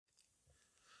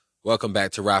Welcome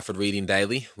back to Rockford Reading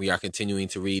Daily. We are continuing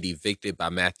to read Evicted by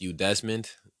Matthew Desmond,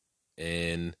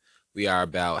 and we are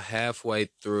about halfway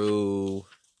through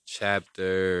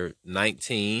chapter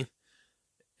 19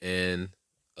 and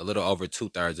a little over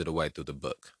 2/3 of the way through the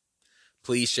book.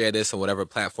 Please share this on whatever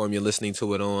platform you're listening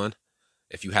to it on.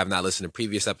 If you have not listened to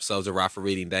previous episodes of Rockford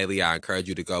Reading Daily, I encourage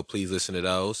you to go. Please listen to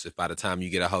those. If by the time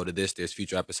you get a hold of this, there's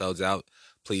future episodes out,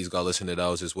 please go listen to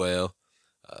those as well.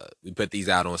 We put these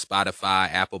out on Spotify,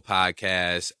 Apple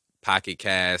Podcasts, Pocket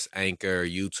Casts, Anchor,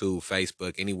 YouTube,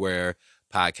 Facebook, anywhere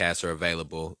podcasts are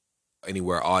available,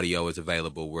 anywhere audio is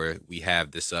available where we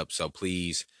have this up. So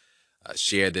please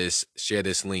share this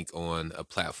link on a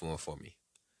platform for me.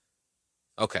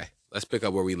 Okay, let's pick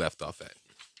up where we left off at.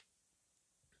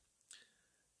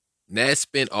 Ned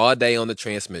spent all day on the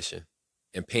transmission,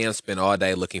 and Pam spent all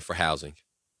day looking for housing.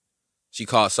 She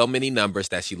called so many numbers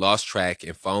that she lost track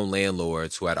and phoned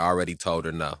landlords who had already told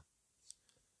her no.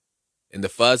 In the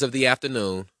fuzz of the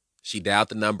afternoon, she dialed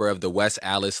the number of the West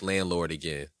Alice landlord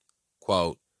again.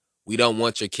 Quote, "We don't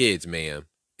want your kids, ma'am,"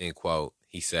 end quote,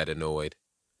 he said, annoyed.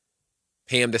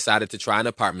 Pam decided to try an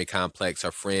apartment complex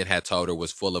her friend had told her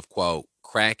was full of, quote,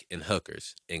 "crack and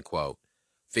hookers," end quote,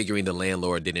 figuring the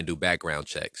landlord didn't do background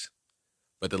checks.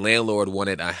 But the landlord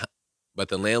wanted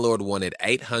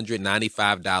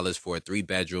 $895 for a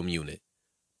 3-bedroom unit.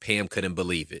 Pam couldn't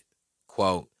believe it.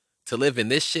 Quote, "To live in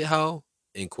this shithole?"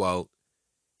 End quote.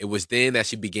 It was then that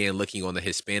she began looking on the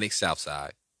Hispanic South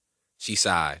Side. She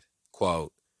sighed,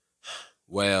 quote,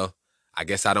 "Well, I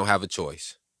guess I don't have a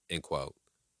choice," end quote.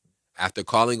 After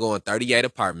calling on 38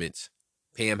 apartments,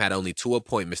 Pam had only 2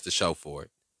 appointments to show for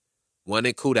it. One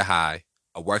in Cudahy,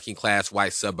 a working-class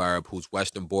white suburb whose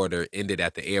western border ended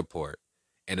at the airport,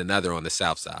 and another on the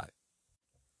south side.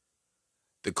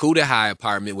 The Cudahy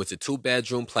apartment was a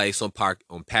 2-bedroom place on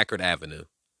Packard Avenue.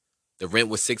 The rent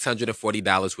was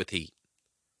 $640 with heat.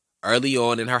 Early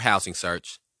on in her housing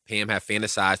search, Pam had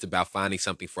fantasized about finding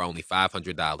something for only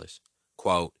 $500.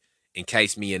 Quote, "In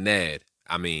case me and Ned,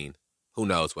 who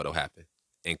knows what'll happen,"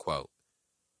 end quote.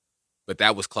 But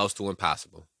that was close to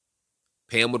impossible.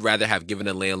 Pam would rather have given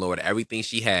the landlord everything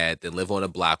she had than live on a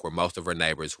block where most of her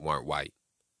neighbors weren't white.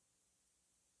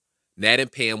 Ned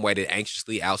and Pam waited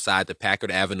anxiously outside the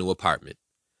Packard Avenue apartment.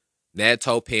 Ned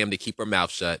told Pam to keep her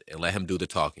mouth shut and let him do the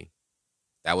talking.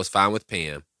 That was fine with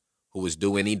Pam, who was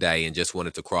due any day and just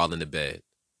wanted to crawl into bed.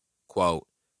 Quote,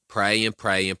 "Pray and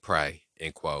pray and pray,"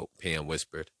 end quote, Pam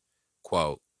whispered.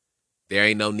 Quote, "There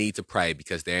ain't no need to pray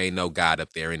because there ain't no God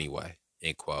up there anyway,"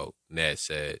 end quote, Ned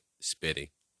said,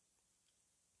 spitting.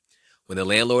 When the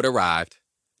landlord arrived,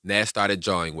 Ned started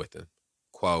jawing with him.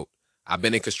 Quote, "I've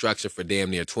been in construction for damn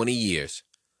near 20 years.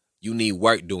 You need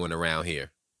work doing around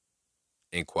here,"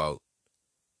 end quote.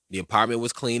 The apartment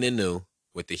was clean and new,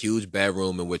 with the huge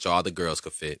bedroom in which all the girls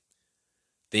could fit.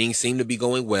 Things seemed to be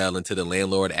going well until the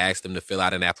landlord asked them to fill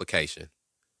out an application.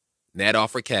 Ned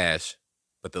offered cash,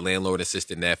 but the landlord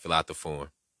insisted Ned fill out the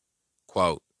form.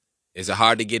 Quote, "Is it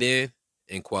hard to get in?"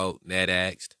 End quote, Ned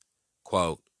asked.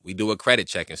 Quote, "We do a credit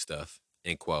check and stuff,"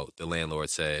 end quote, the landlord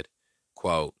said.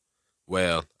 Quote,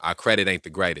 "Well, our credit ain't the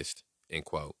greatest," end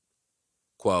quote.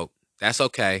 Quote, "That's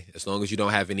okay as long as you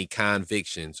don't have any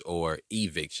convictions or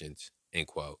evictions," end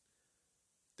quote.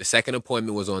 The second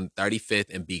appointment was on 35th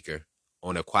and Beaker,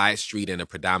 on a quiet street in a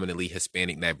predominantly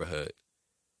Hispanic neighborhood.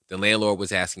 The landlord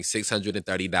was asking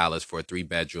 $630 for a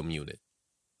 3-bedroom unit.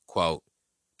 Quote,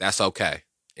 "That's okay,"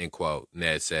 end quote,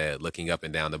 Ned said, looking up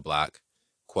and down the block.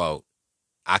 Quote,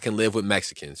 "I can live with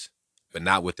Mexicans, but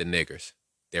not with the niggers.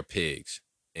 They're pigs,"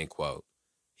 end quote.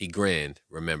 He grinned,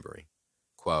 remembering.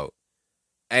 Quote,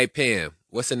 "Hey, Pam,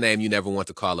 what's a name you never want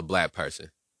to call a black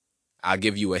person? I'll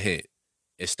give you a hint.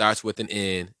 It starts with an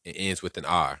N and ends with an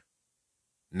R.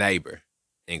 Neighbor,"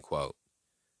 end quote.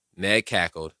 Ned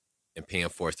cackled, and Pam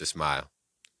forced a smile.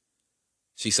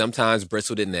 She sometimes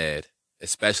bristled at Ned,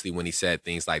 especially when he said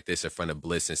things like this in front of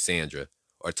Bliss and Sandra,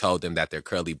 or told them that their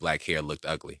curly black hair looked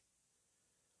ugly.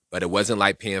 But it wasn't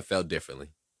like Pam felt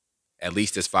differently, at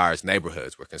least as far as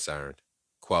neighborhoods were concerned.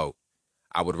 Quote,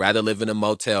 "I would rather live in a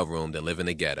motel room than live in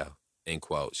a ghetto," end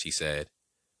quote, she said.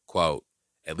 Quote,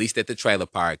 "At least at the trailer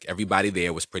park, everybody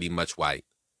there was pretty much white.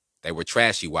 They were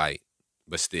trashy white,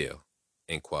 but still,"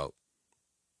 end quote.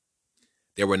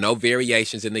 There were no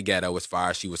variations in the ghetto as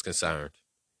far as she was concerned.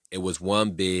 It was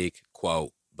one big,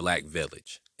 quote, "black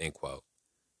village," end quote.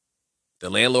 The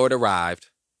landlord arrived,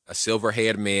 a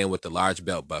silver-haired man with a large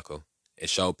belt buckle, and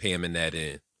showed Pam and Ned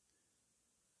in.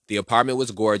 The apartment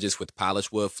was gorgeous with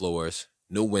polished wood floors,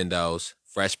 new windows,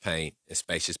 fresh paint, and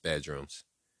spacious bedrooms.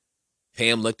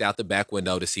 Pam looked out the back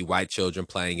window to see white children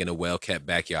playing in a well-kept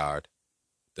backyard.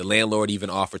 The landlord even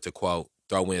offered to, quote,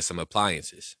 throw in some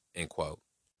appliances, end quote.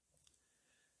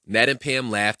 Ned and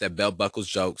Pam laughed at Belt Buckle's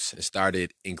jokes and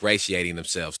started ingratiating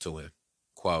themselves to him.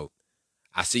 Quote,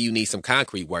 I see you need some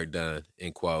concrete work done,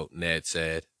 end quote, Ned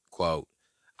said. Quote,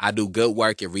 I do good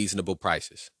work at reasonable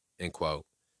prices, end quote.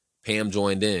 Pam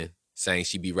joined in, saying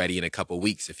she'd be ready in a couple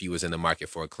weeks if he was in the market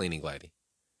for a cleaning lady.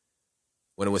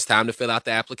 When it was time to fill out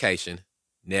the application,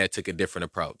 Ned took a different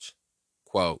approach.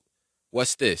 Quote,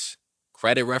 what's this?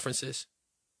 Credit references?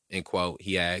 End quote,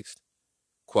 he asked.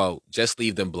 Quote, just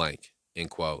leave them blank, end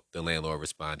quote, the landlord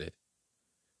responded.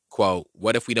 Quote,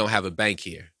 what if we don't have a bank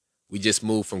here? We just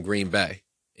moved from Green Bay,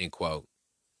 end quote.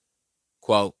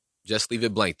 Quote, just leave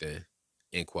it blank then,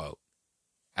 end quote.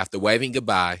 After waving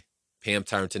goodbye, Pam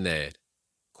turned to Ned.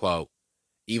 Quote,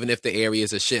 even if the area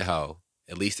is a shithole,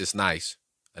 at least it's nice,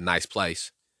 a nice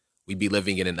place. We'd be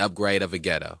living in an upgrade of a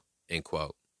ghetto, end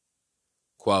quote.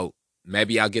 Quote,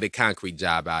 maybe I'll get a concrete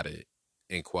job out of it,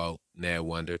 end quote, Ned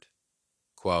wondered.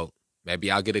 Quote,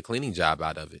 maybe I'll get a cleaning job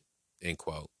out of it, end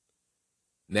quote.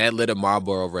 Ned lit a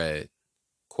Marlboro Red.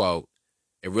 Quote,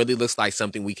 it really looks like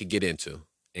something we could get into,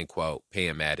 end quote,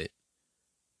 Pam added.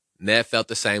 Ned felt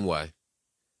the same way.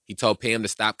 He told Pam to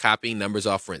stop copying numbers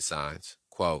off rent signs.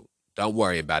 Quote, don't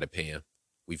worry about it, Pam.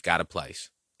 We've got a place,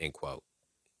 end quote.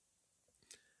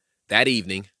 That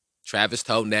evening, Travis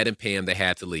told Ned and Pam they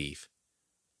had to leave.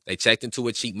 They checked into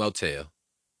a cheap motel.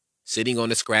 Sitting on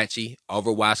the scratchy,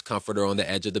 overwashed comforter on the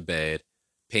edge of the bed,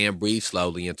 Pam breathed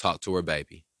slowly and talked to her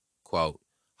baby. Quote,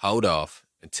 hold off.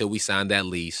 Until we sign that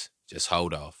lease, just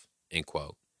hold off, end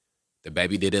quote. The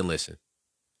baby didn't listen.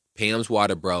 Pam's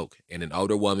water broke, and an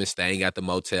older woman staying at the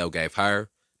motel gave her,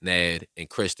 Ned, and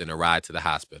Kristen a ride to the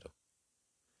hospital.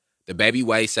 The baby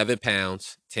weighed 7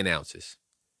 pounds, 10 ounces.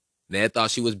 Ned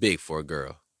thought she was big for a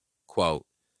girl. Quote,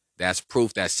 that's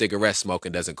proof that cigarette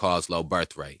smoking doesn't cause low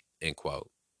birth rate, end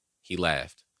quote. He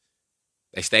laughed.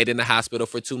 They stayed in the hospital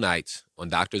for 2 nights, on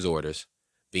doctor's orders,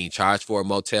 being charged for a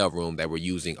motel room they were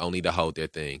using only to hold their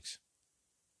things.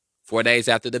 4 days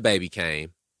after the baby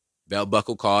came, Belt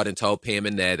Buckle called and told Pam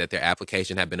and Ned that their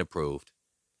application had been approved.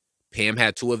 Pam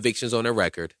had 2 evictions on her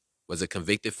record, was a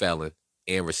convicted felon,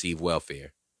 and received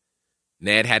welfare.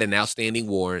 Ned had an outstanding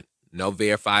warrant, no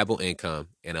verifiable income,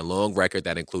 and a long record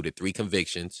that included 3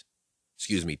 evictions,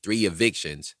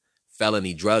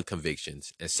 felony drug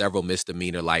convictions, and several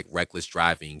misdemeanor like reckless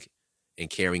driving and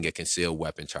carrying a concealed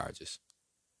weapon charges.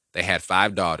 They had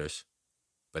 5 daughters,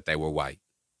 but they were white.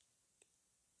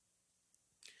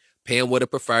 Pam would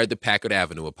have preferred the Packard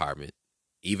Avenue apartment.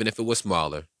 Even if it was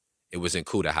smaller, it was in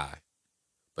Cudahy.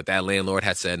 But that landlord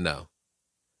had said no.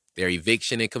 Their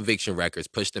eviction and conviction records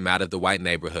pushed them out of the white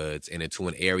neighborhoods and into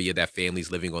an area that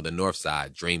families living on the north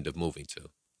side dreamed of moving to.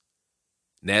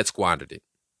 Ned squandered it.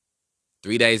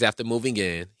 3 days after moving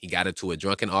in, he got into a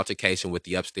drunken altercation with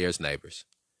the upstairs neighbors.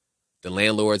 The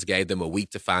landlords gave them a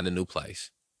week to find a new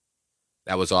place.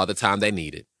 That was all the time they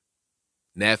needed.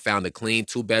 Ned found a clean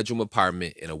 2-bedroom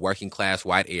apartment in a working-class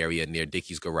white area near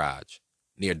Durkee's garage,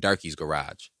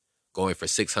 going for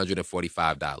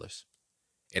 $645.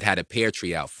 It had a pear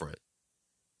tree out front.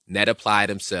 Ned applied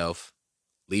himself,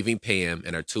 leaving Pam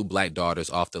and her 2 black daughters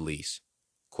off the lease.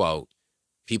 Quote,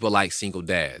 people like single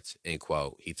dads, end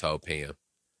quote, he told Pam.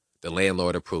 The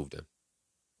landlord approved him.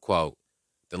 Quote,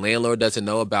 the landlord doesn't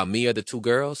know about me or the 2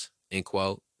 girls, end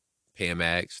quote, Pam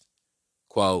asked.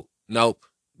 Quote, nope,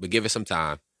 but give it some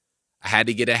time. I had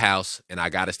to get a house, and I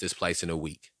got us this place in a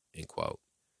week, end quote.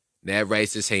 Ned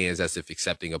raised his hands as if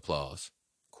accepting applause.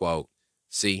 Quote,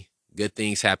 see, good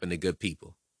things happen to good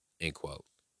people, end quote.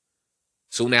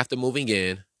 Soon after moving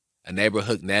in, a neighbor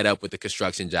hooked Ned up with a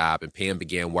construction job, and Pam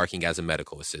began working as a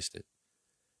medical assistant.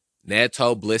 Ned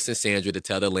told Bliss and Sandra to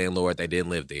tell the landlord they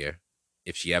didn't live there,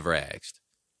 if she ever asked.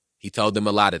 He told them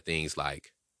a lot of things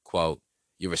like, quote,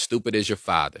 you're as stupid as your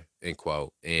father, end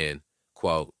quote, and,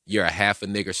 quote, you're a half a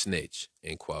nigger snitch,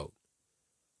 end quote.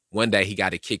 One day he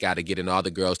got a kick out of getting all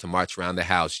the girls to march around the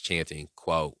house chanting,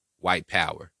 quote, white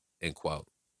power, end quote.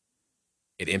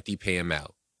 It emptied Pam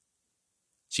out.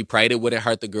 She prayed it wouldn't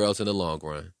hurt the girls in the long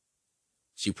run.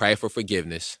 She prayed for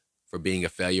forgiveness for being a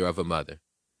failure of a mother,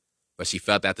 but she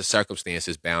felt that the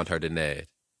circumstances bound her to Ned.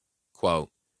 Quote,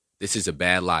 this is a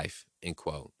bad life, end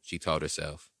quote, she told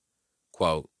herself.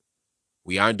 Quote,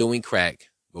 we aren't doing crack,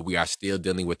 but we are still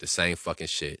dealing with the same fucking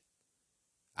shit.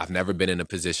 I've never been in a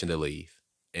position to leave,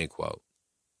 end quote.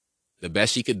 The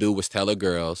best she could do was tell her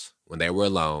girls, when they were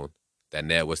alone, that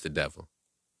Ned was the devil.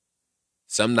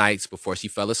 Some nights before she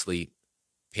fell asleep,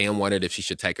 Pam wondered if she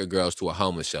should take her girls to a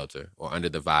homeless shelter or under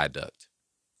the viaduct.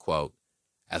 Quote,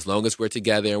 as long as we're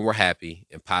together and we're happy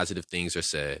and positive things are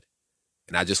said,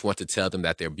 and I just want to tell them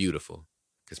that they're beautiful,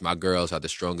 because my girls are the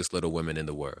strongest little women in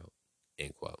the world,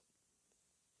 end quote.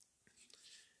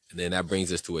 And then that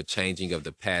brings us to a changing of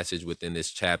the passage within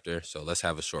this chapter. So let's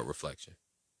have a short reflection.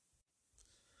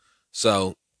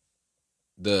 So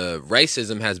the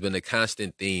racism has been a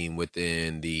constant theme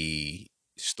within the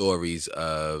stories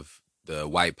of the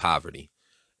white poverty.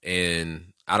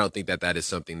 And I don't think that that is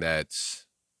something that's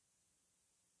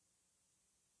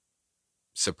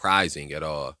surprising at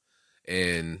all.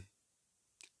 And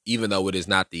even though it is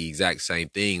not the exact same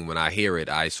thing, when I hear it,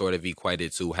 I sort of equate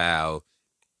it to how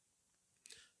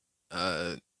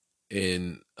uh,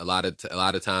 in a lot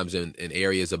of times in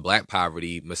areas of black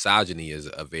poverty, misogyny is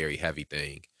a very heavy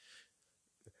thing.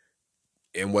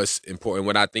 And what's important,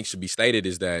 what I think should be stated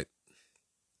is that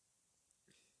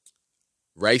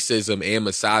racism and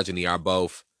misogyny are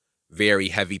both very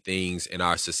heavy things in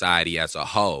our society as a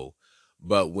whole.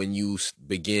 But when you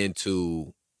begin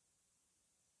to,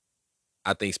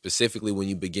 I think specifically when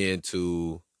you begin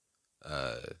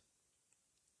uh,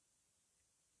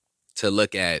 to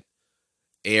look at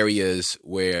areas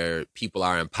where people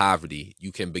are in poverty,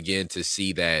 you can begin to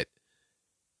see that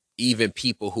even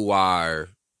people who are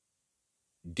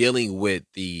dealing with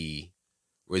the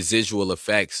residual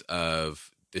effects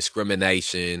of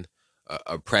discrimination,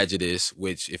 prejudice,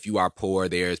 which if you are poor,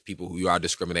 there's people who you are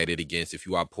discriminated against. If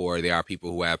you are poor, there are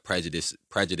people who have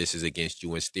prejudices against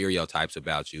you and stereotypes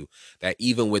about you, that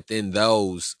even within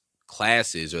those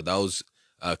classes or those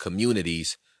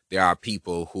communities, there are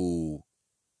people who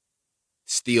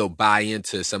still buy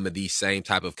into some of these same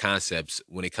type of concepts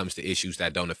when it comes to issues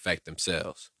that don't affect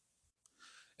themselves.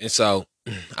 And so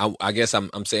I guess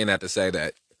I'm saying that to say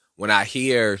that when I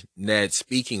hear Ned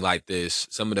speaking like this,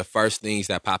 some of the first things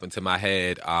that pop into my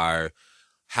head are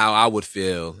how I would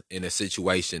feel in a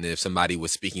situation if somebody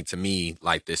was speaking to me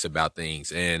like this about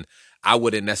things. And I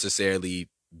wouldn't necessarily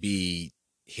be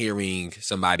hearing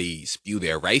somebody spew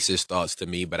their racist thoughts to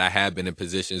me, but I have been in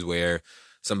positions where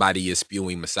somebody is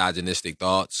spewing misogynistic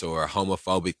thoughts or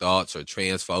homophobic thoughts or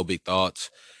transphobic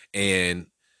thoughts. And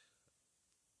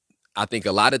I think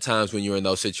a lot of times when you're in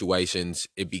those situations,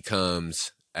 it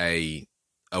becomes a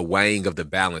weighing of the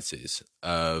balances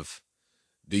of,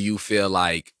 do you feel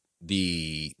like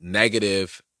the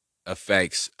negative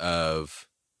effects of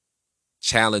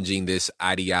challenging this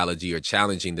ideology or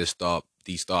challenging these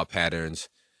thought patterns,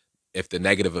 if the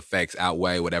negative effects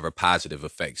outweigh whatever positive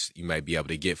effects you might be able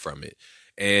to get from it.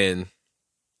 And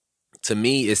to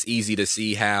me, it's easy to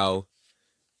see how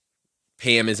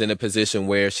Pam is in a position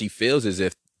where she feels as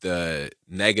if the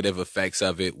negative effects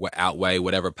of it outweigh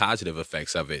whatever positive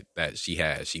effects of it that she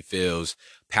has. She feels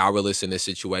powerless in this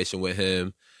situation with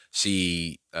him.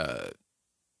 She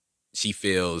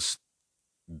feels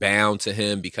bound to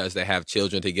him because they have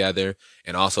children together,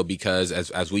 and also because,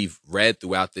 as we've read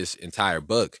throughout this entire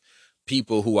book,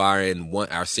 people who are in one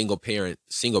are single parents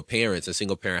and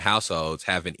single parent households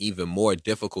have an even more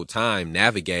difficult time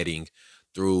navigating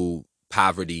through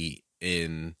poverty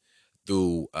and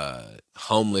through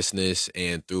homelessness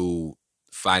and through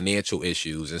financial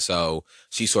issues. And so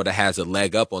she sort of has a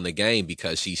leg up on the game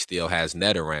because she still has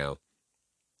Ned around.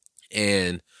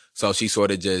 And so she sort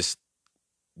of just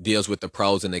deals with the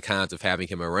pros and the cons of having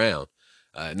him around.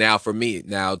 Now, for me,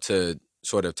 now to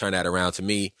sort of turn that around to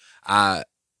me, I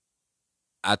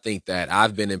I think that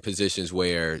I've been in positions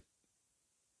where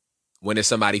when it's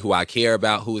somebody who I care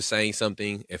about who is saying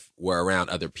something, if we're around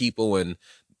other people and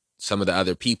some of the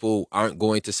other people aren't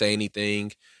going to say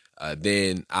anything,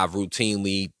 then I've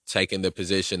routinely taken the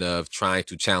position of trying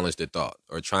to challenge the thought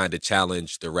or trying to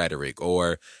challenge the rhetoric.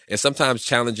 And sometimes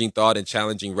challenging thought and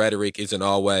challenging rhetoric isn't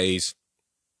always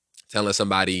telling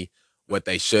somebody what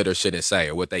they should or shouldn't say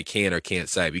or what they can or can't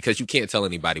say, because you can't tell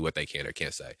anybody what they can or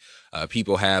can't say.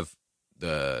 People have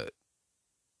the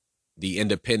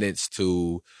independence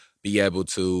to be able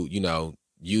to,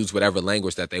 use whatever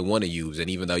language that they want to use. And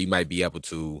even though you might be able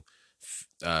to,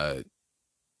 uh,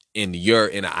 in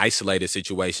an isolated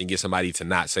situation, get somebody to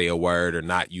not say a word or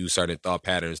not use certain thought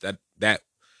patterns,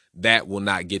 that will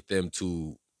not get them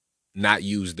to not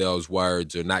use those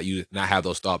words or not have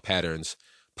those thought patterns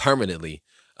permanently.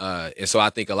 And so I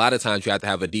think a lot of times you have to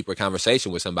have a deeper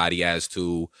conversation with somebody as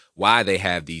to why they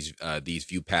have these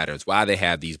view patterns, why they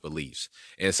have these beliefs.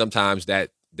 And sometimes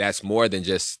that's more than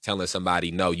just telling somebody,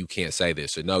 no, you can't say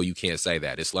this, or no, you can't say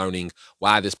that. It's learning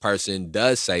why this person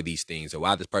does say these things, or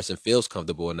why this person feels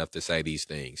comfortable enough to say these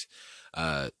things.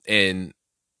 And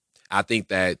I think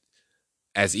that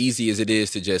as easy as it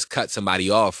is to just cut somebody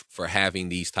off for having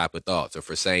these type of thoughts or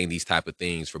for saying these type of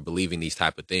things, for believing these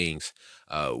type of things,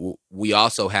 we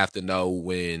also have to know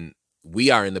when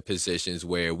we are in the positions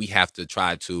where we have to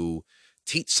try to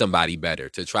teach somebody better,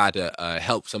 to try to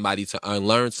help somebody to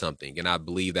unlearn something. And I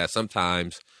believe that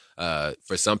sometimes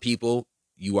for some people,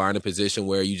 you are in a position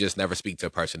where you just never speak to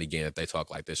a person again if they talk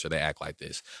like this or they act like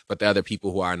this. But the other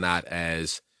people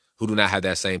who do not have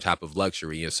that same type of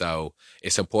luxury. And so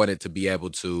it's important to be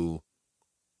able to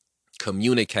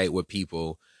communicate with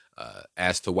people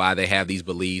as to why they have these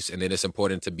beliefs. And then it's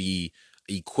important to be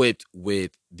equipped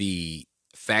with the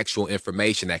factual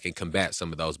information that can combat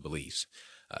some of those beliefs.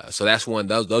 So that's one.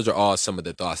 Those are all some of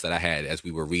the thoughts that I had as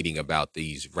we were reading about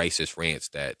these racist rants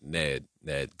that Ned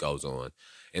goes on.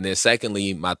 And then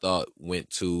secondly, my thought went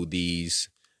to these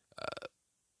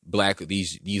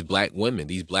these black women,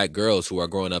 these black girls who are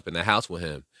growing up in the house with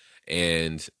him.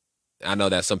 And I know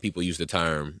that some people use the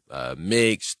term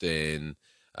mixed and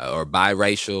or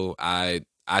biracial. I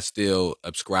still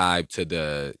subscribe to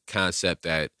the concept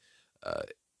that uh,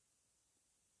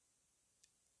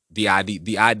 the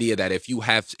idea that if you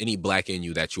have any black in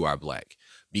you, that you are black,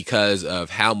 because of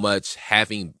how much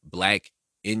having black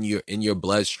in your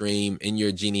bloodstream, in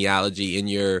your genealogy, in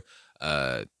your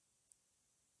uh,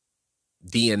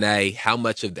 DNA, how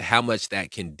much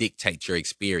that can dictate your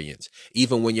experience,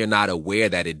 even when you're not aware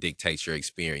that it dictates your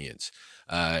experience.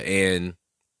 And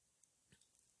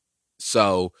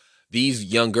so these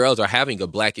young girls are having a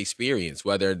black experience,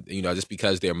 whether, just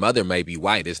because their mother may be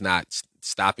white, is not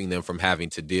stopping them from having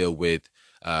to deal with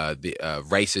the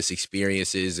racist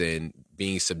experiences and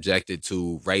being subjected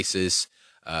to racist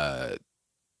uh,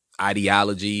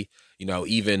 ideology.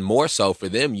 Even more so for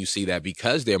them, you see that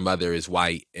because their mother is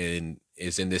white and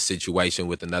is in this situation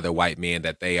with another white man,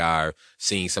 that they are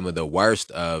seeing some of the worst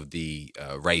of the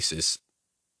racist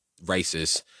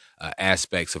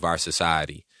aspects of our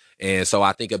society. And so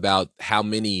I think about how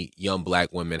many young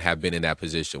black women have been in that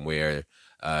position where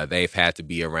they've had to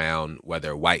be around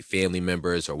whether white family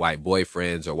members or white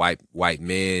boyfriends or white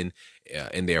men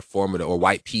in their formidable, or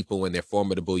white people in their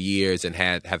formidable years, and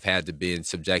have had to been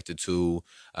subjected to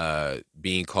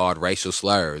being called racial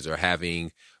slurs or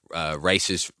having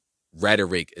racist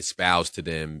rhetoric espoused to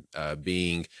them,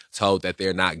 being told that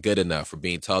they're not good enough, or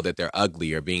being told that they're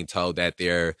ugly, or being told that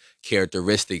their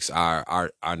characteristics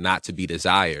are not to be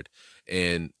desired.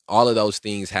 And all of those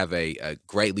things have a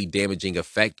greatly damaging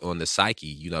effect on the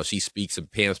psyche.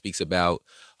 Pam speaks about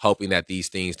hoping that these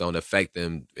things don't affect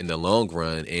them in the long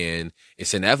run, and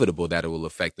it's inevitable that it will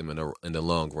affect them in the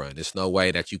long run. There's no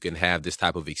way that you can have this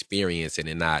type of experience and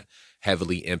it not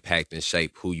heavily impact and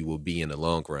shape who you will be in the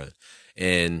long run.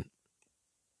 And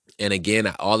again,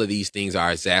 all of these things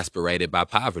are exasperated by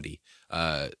poverty.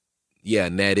 Yeah,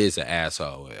 Ned is an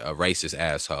asshole, a racist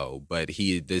asshole, but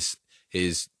his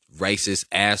racist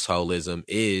assholism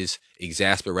is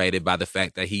exasperated by the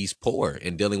fact that he's poor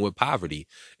and dealing with poverty.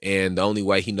 And the only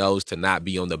way he knows to not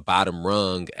be on the bottom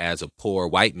rung as a poor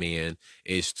white man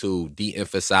is to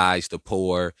de-emphasize the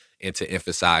poor and to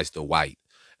emphasize the white,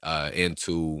 and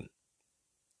to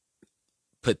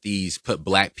put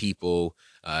black people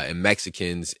and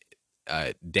Mexicans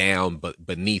down but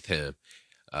beneath him.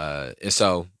 And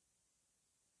so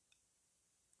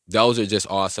those are just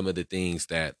all some of the things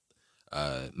that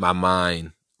my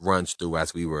mind runs through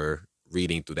as we were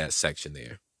reading through that section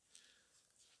there.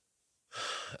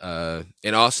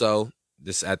 And also,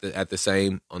 this at the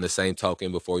same on the same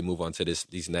token, before we move on to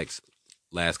these next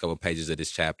last couple of pages of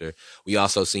this chapter, we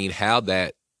also seen how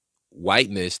that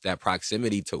whiteness, that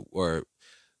proximity to, or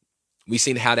we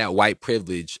seen how that white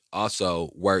privilege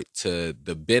also worked to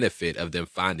the benefit of them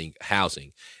finding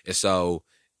housing. And so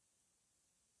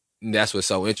that's what's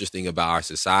so interesting about our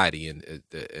society,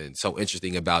 and so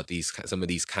interesting about some of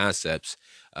these concepts.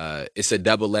 It's a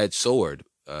double-edged sword.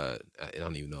 I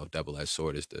don't even know if double-edged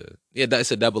sword is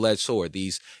it's a double-edged sword.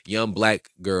 These young black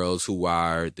girls who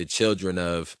are the children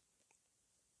of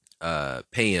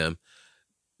Pam,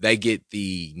 they get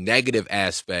the negative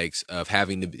aspects of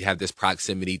having to have this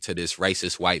proximity to this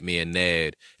racist white man,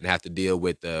 Ned, and have to deal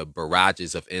with the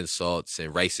barrages of insults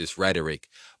and racist rhetoric.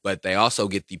 But they also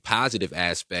get the positive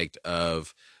aspect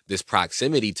of this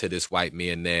proximity to this white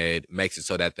man, Ned, makes it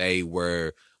so that they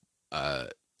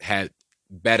had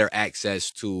better access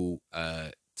to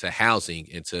housing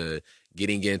and to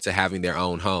getting into having their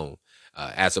own home,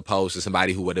 as opposed to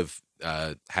somebody who would have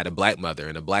had a black mother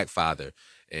and a black father,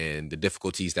 and the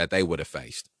difficulties that they would have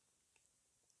faced.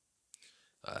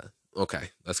 Okay,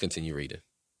 let's continue reading.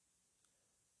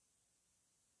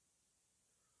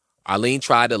 Arlene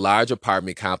tried a large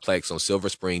apartment complex on Silver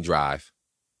Spring Drive.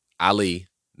 Ali,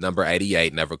 number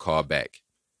 88, never called back.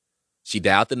 She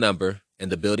dialed the number, and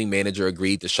the building manager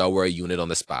agreed to show her a unit on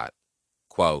the spot.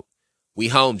 Quote, "We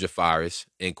home, Jafaris,"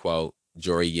 end quote,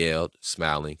 Jory yelled,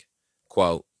 smiling.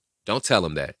 Quote, "Don't tell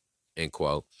him that," end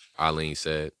quote, Arlene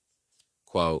said.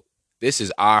 Quote, this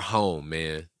is our home,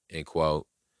 man, end quote.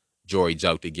 Jory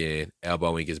joked again,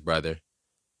 elbowing his brother.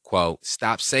 Quote,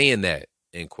 stop saying that,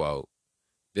 end quote.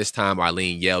 This time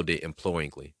Arlene yelled it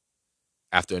imploringly.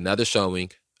 After another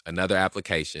showing, another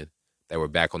application, they were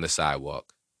back on the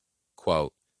sidewalk.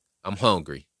 Quote, I'm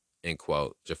hungry, end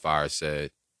quote, Jafar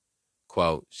said.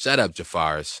 Quote, shut up,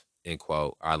 Jafaris, end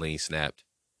quote, Arlene snapped.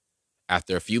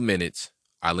 After a few minutes,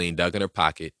 Arlene dug in her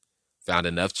pocket, found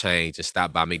enough change, and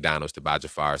stopped by McDonald's to buy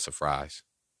Jafar some fries.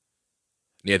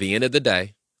 Near the end of the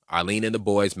day, Arlene and the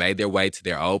boys made their way to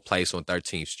their old place on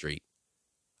 13th Street.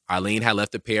 Arlene had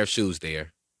left a pair of shoes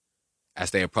there.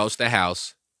 As they approached the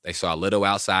house, they saw Little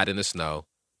outside in the snow,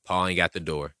 pawing at the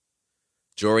door.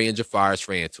 Jory and Jafaris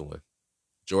ran to him.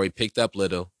 Jory picked up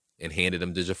Little and handed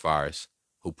him to Jafaris,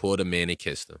 who pulled him in and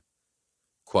kissed him.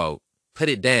 Quote, put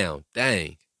it down,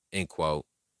 dang, end quote,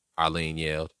 Arlene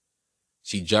yelled.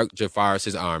 She jerked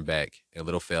Jafaris' arm back, and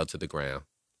Little fell to the ground.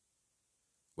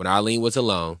 When Arlene was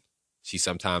alone, she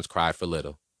sometimes cried for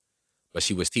Little, but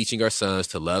she was teaching her sons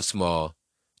to love small,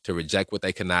 to reject what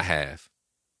they could not have.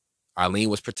 Arlene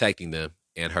was protecting them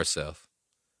and herself.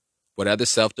 What other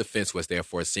self-defense was there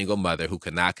for a single mother who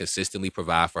could not consistently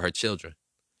provide for her children?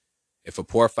 If a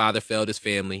poor father failed his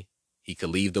family, he could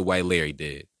leave the way Larry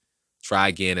did, try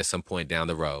again at some point down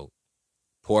the road.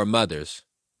 Poor mothers,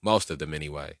 most of them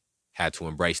anyway, had to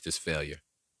embrace this failure,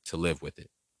 to live with it.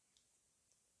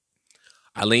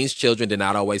 Arlene's children did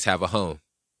not always have a home.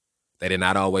 They did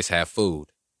not always have food.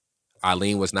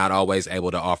 Arlene was not always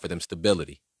able to offer them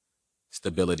stability.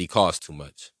 Stability cost too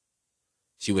much.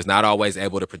 She was not always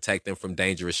able to protect them from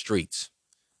dangerous streets.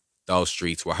 Those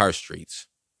streets were her streets.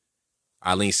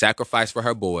 Arlene sacrificed for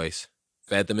her boys,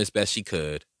 fed them as best she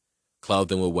could, clothed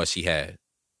them with what she had.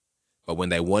 But when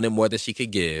they wanted more than she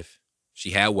could give,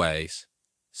 she had ways,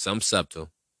 some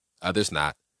subtle, others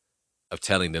not, of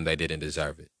telling them they didn't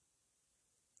deserve it.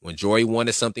 When Jory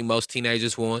wanted something most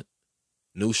teenagers want,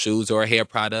 new shoes or a hair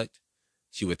product,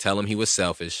 she would tell him he was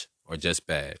selfish or just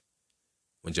bad.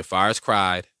 When Jafaris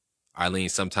cried, Arlene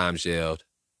sometimes yelled,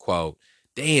 quote,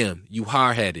 damn, you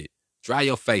hard-headed, dry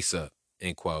your face up,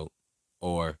 end quote.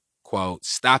 Or, quote,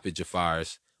 stop it,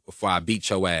 Jafaris, before I beat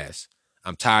your ass.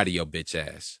 I'm tired of your bitch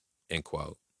ass, end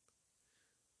quote.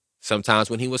 Sometimes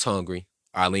when he was hungry,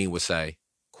 Arlene would say,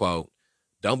 quote,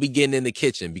 don't be getting in the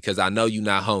kitchen because I know you're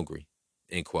not hungry,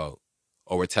 end quote.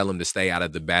 Or would tell him to stay out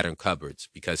of the battered cupboards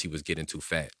because he was getting too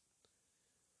fat.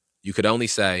 You could only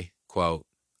say, quote,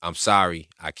 I'm sorry,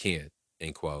 I can't,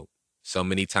 end quote, so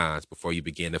many times before you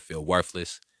begin to feel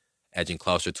worthless, edging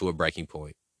closer to a breaking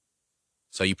point.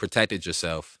 So you protected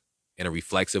yourself in a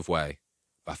reflexive way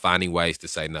by finding ways to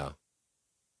say no.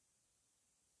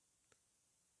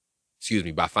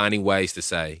 By finding ways to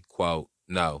say, quote,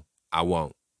 no, I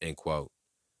won't, end quote.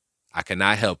 I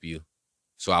cannot help you,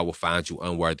 so I will find you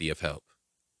unworthy of help.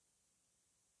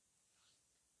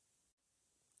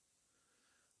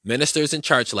 Ministers and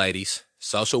church ladies,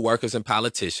 social workers and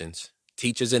politicians,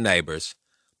 teachers and neighbors,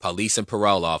 police and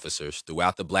parole officers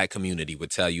throughout the black community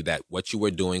would tell you that what you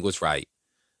were doing was right,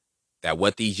 that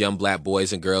what these young black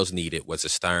boys and girls needed was a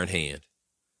stern hand.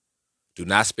 Do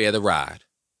not spare the rod.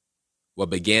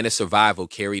 What began as survival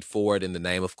carried forward in the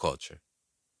name of culture.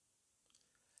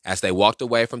 As they walked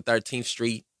away from 13th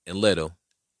Street and Little,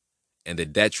 and the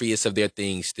detritus of their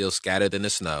things still scattered in the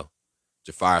snow,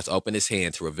 Jafaris opened his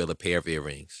hand to reveal a pair of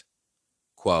earrings.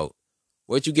 Quote,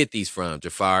 where'd you get these from,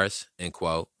 Jafaris? End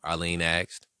quote, Arlene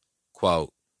asked.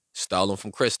 Quote, stole them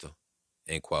from Crystal.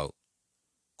 End quote.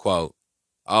 Quote,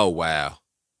 oh, wow.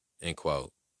 End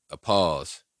quote. A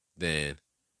pause. Then,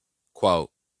 quote,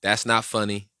 that's not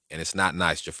funny and it's not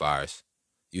nice, Jafaris.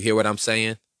 You hear what I'm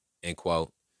saying? End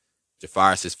quote.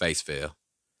 Jafaris' face fell.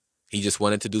 He just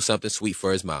wanted to do something sweet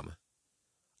for his mama.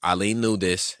 Arlene knew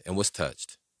this and was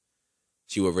touched.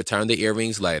 She would return the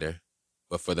earrings later,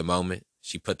 but for the moment,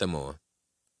 she put them on.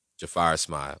 Jafar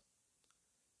smiled.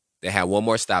 They had one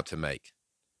more stop to make.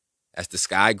 As the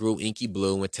sky grew inky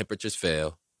blue and temperatures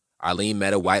fell, Arlene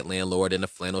met a white landlord in a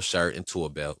flannel shirt and tool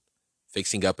belt,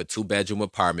 fixing up a 2-bedroom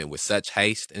apartment with such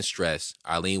haste and stress,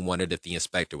 Arlene wondered if the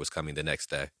inspector was coming the next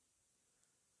day.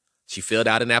 She filled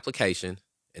out an application,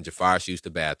 and Jafar used the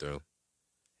bathroom.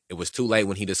 It was too late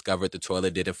when he discovered the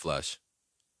toilet didn't flush.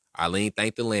 Arlene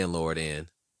thanked the landlord and,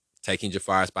 taking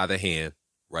Jafar by the hand,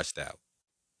 rushed out.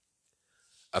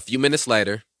 A few minutes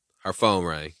later, her phone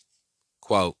rang.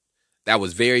 Quote, that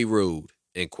was very rude,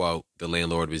 end quote, the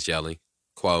landlord was yelling.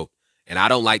 Quote, and I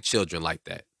don't like children like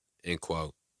that, end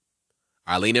quote.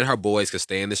 Arlene and her boys could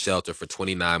stay in the shelter for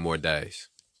 29 more days.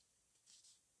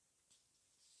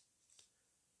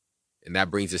 And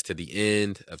that brings us to the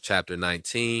end of chapter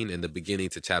 19 and the beginning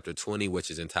to chapter 20,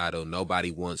 which is entitled Nobody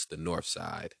Wants the North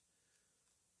Side.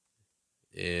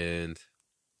 And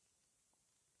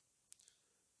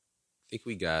I think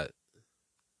we got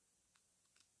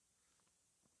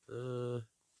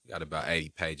about 80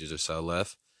 pages or so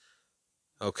left.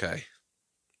 Okay.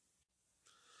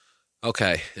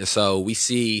 And so we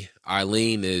see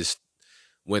Arlene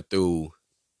went through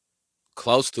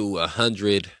close to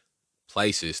 100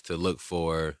 places to look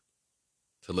for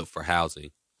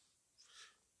housing.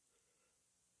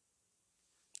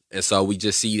 And so we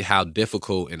just see how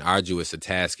difficult and arduous a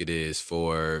task it is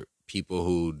for people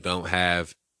who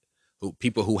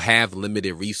people who have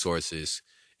limited resources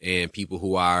and people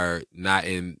who are not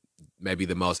in maybe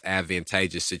the most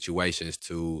advantageous situations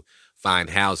to find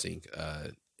housing,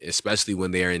 especially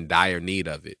when they're in dire need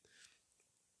of it.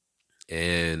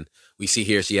 And we see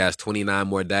here she has 29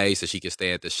 more days so she can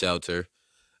stay at the shelter.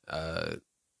 And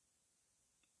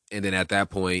then at that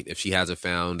point, if she hasn't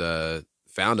found a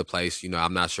place,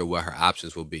 I'm not sure what her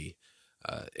options will be.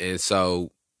 And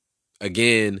so,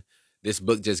 again, this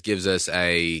book just gives us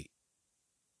a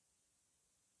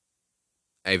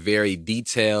very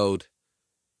detailed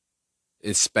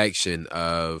inspection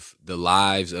of the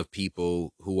lives of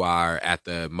people who are at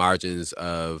the margins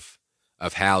of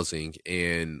housing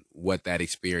and what that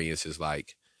experience is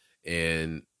like.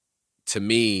 And to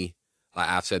me, like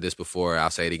I've said this before,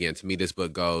 I'll say it again. To me, this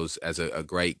book goes as a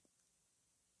great.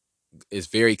 It's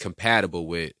very compatible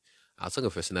with. I was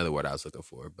looking for another word I was looking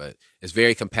for, but it's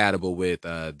very compatible with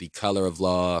The Color of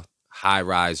Law, High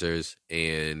Risers,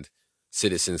 and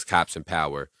Citizens, Cops, and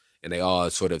Power. And they all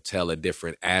sort of tell a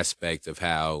different aspect of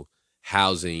how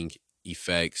housing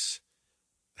affects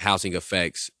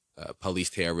police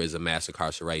terrorism, mass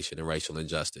incarceration, and racial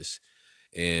injustice.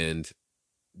 And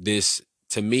this,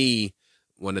 to me,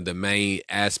 one of the main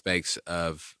aspects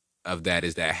of that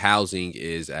is that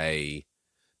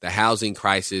the housing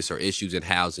crisis or issues in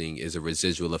housing is a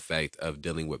residual effect of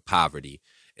dealing with poverty.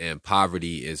 And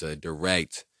poverty is a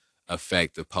direct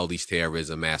effect of police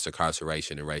terrorism, mass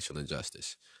incarceration, and racial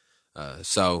injustice.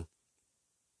 So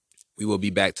we will be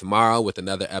back tomorrow with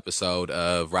another episode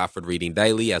of Rockford Reading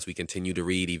Daily as we continue to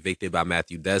read Evicted by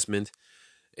Matthew Desmond.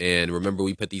 And remember,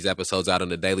 we put these episodes out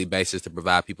on a daily basis to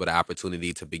provide people the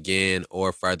opportunity to begin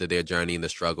or further their journey in the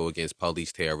struggle against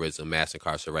police terrorism, mass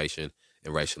incarceration,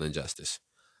 and racial injustice.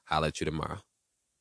 Holla at you tomorrow.